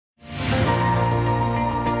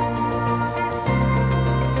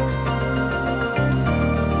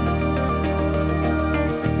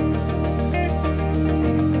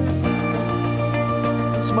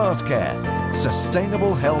Smart Care.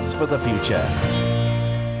 Sustainable health for the future.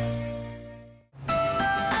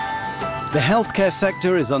 The healthcare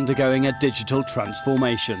sector is undergoing a digital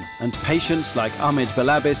transformation, and patients like Ahmed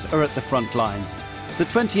Belabis are at the front line. The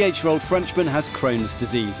 28-year-old Frenchman has Crohn's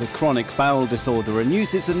disease, a chronic bowel disorder, and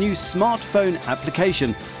uses a new smartphone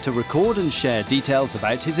application to record and share details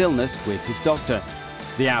about his illness with his doctor.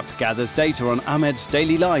 The app gathers data on Ahmed's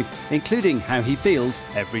daily life, including how he feels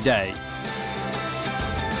every day.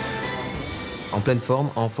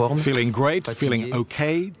 Feeling great, feeling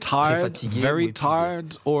okay, tired, very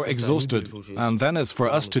tired, or exhausted. And then it's for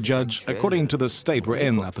us to judge according to the state we're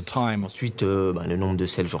in at the time.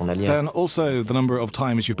 Then also the number of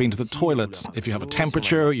times you've been to the toilet, if you have a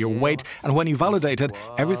temperature, your weight, and when you validate it,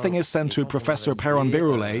 everything is sent to Professor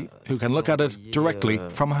Perrin-Biroulet, who can look at it directly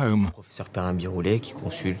from home.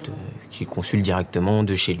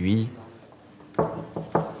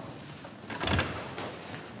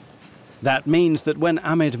 That means that when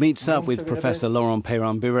Ahmed meets up with Professor Laurent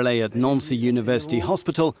Perrin-Biroulet at Nancy University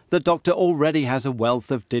Hospital, the doctor already has a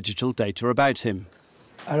wealth of digital data about him.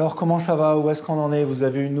 That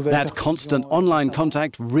constant online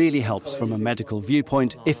contact really helps from a medical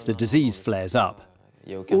viewpoint if the disease flares up.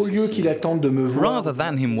 Rather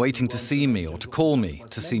than him waiting to see me or to call me,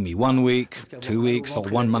 to see me 1 week, 2 weeks or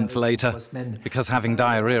 1 month later, because having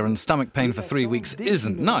diarrhea and stomach pain for 3 weeks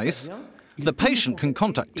isn't nice, the patient can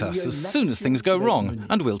contact us as soon as things go wrong,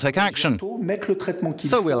 and we'll take action.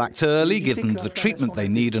 So we'll act early, give them the treatment they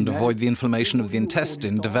need, and avoid the inflammation of the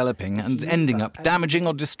intestine developing and ending up damaging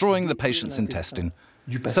or destroying the patient's intestine.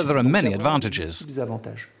 So there are many advantages.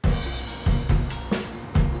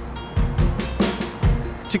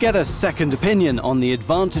 To get a second opinion on the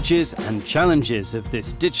advantages and challenges of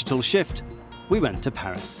this digital shift, we went to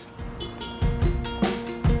Paris.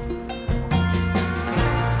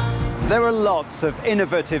 There are lots of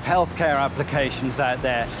innovative healthcare applications out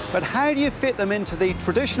there, but how do you fit them into the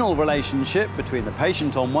traditional relationship between the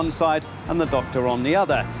patient on one side and the doctor on the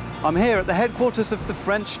other? I'm here at the headquarters of the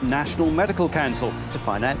French National Medical Council to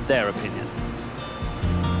find out their opinion.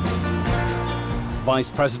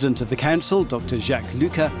 Vice President of the Council, Dr. Jacques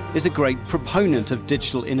Lucas, is a great proponent of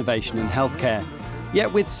digital innovation in healthcare.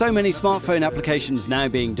 Yet with so many smartphone applications now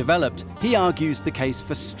being developed, he argues the case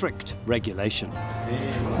for strict regulation.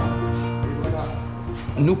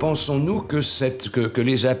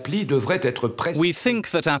 We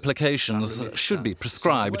think that applications should be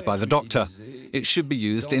prescribed by the doctor. It should be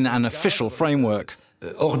used in an official framework.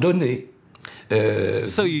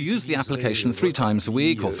 So you use the application 3 times a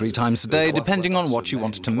week or 3 times a day, depending on what you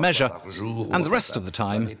want to measure, and the rest of the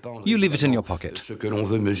time, you leave it in your pocket.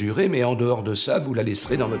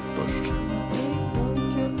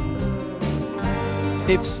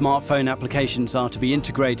 If smartphone applications are to be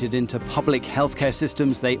integrated into public healthcare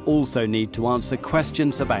systems, they also need to answer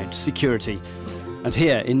questions about security. And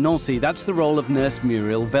here in Nancy, that's the role of nurse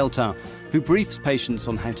Muriel Veltin, who briefs patients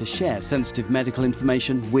on how to share sensitive medical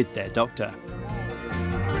information with their doctor.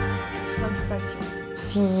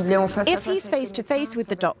 If he's face-to-face with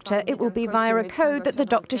the doctor, it will be via a code that the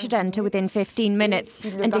doctor should enter within 15 minutes.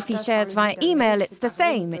 And if he shares via email, it's the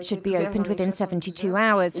same. It should be opened within 72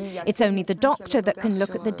 hours. It's only the doctor that can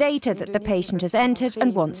look at the data that the patient has entered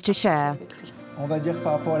and wants to share.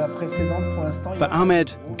 For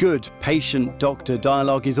Ahmed, good patient-doctor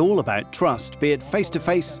dialogue is all about trust, be it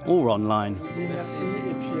face-to-face or online.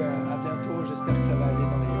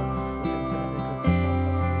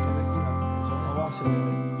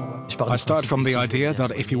 I start from the idea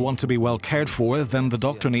that if you want to be well cared for, then the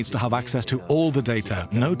doctor needs to have access to all the data.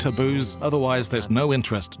 No taboos, otherwise there's no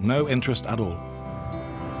interest at all.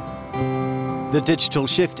 The digital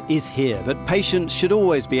shift is here, but patients should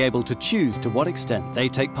always be able to choose to what extent they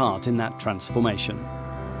take part in that transformation.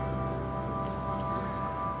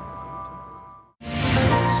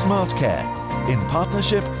 Smart Care, in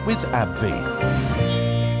partnership with AbbVie.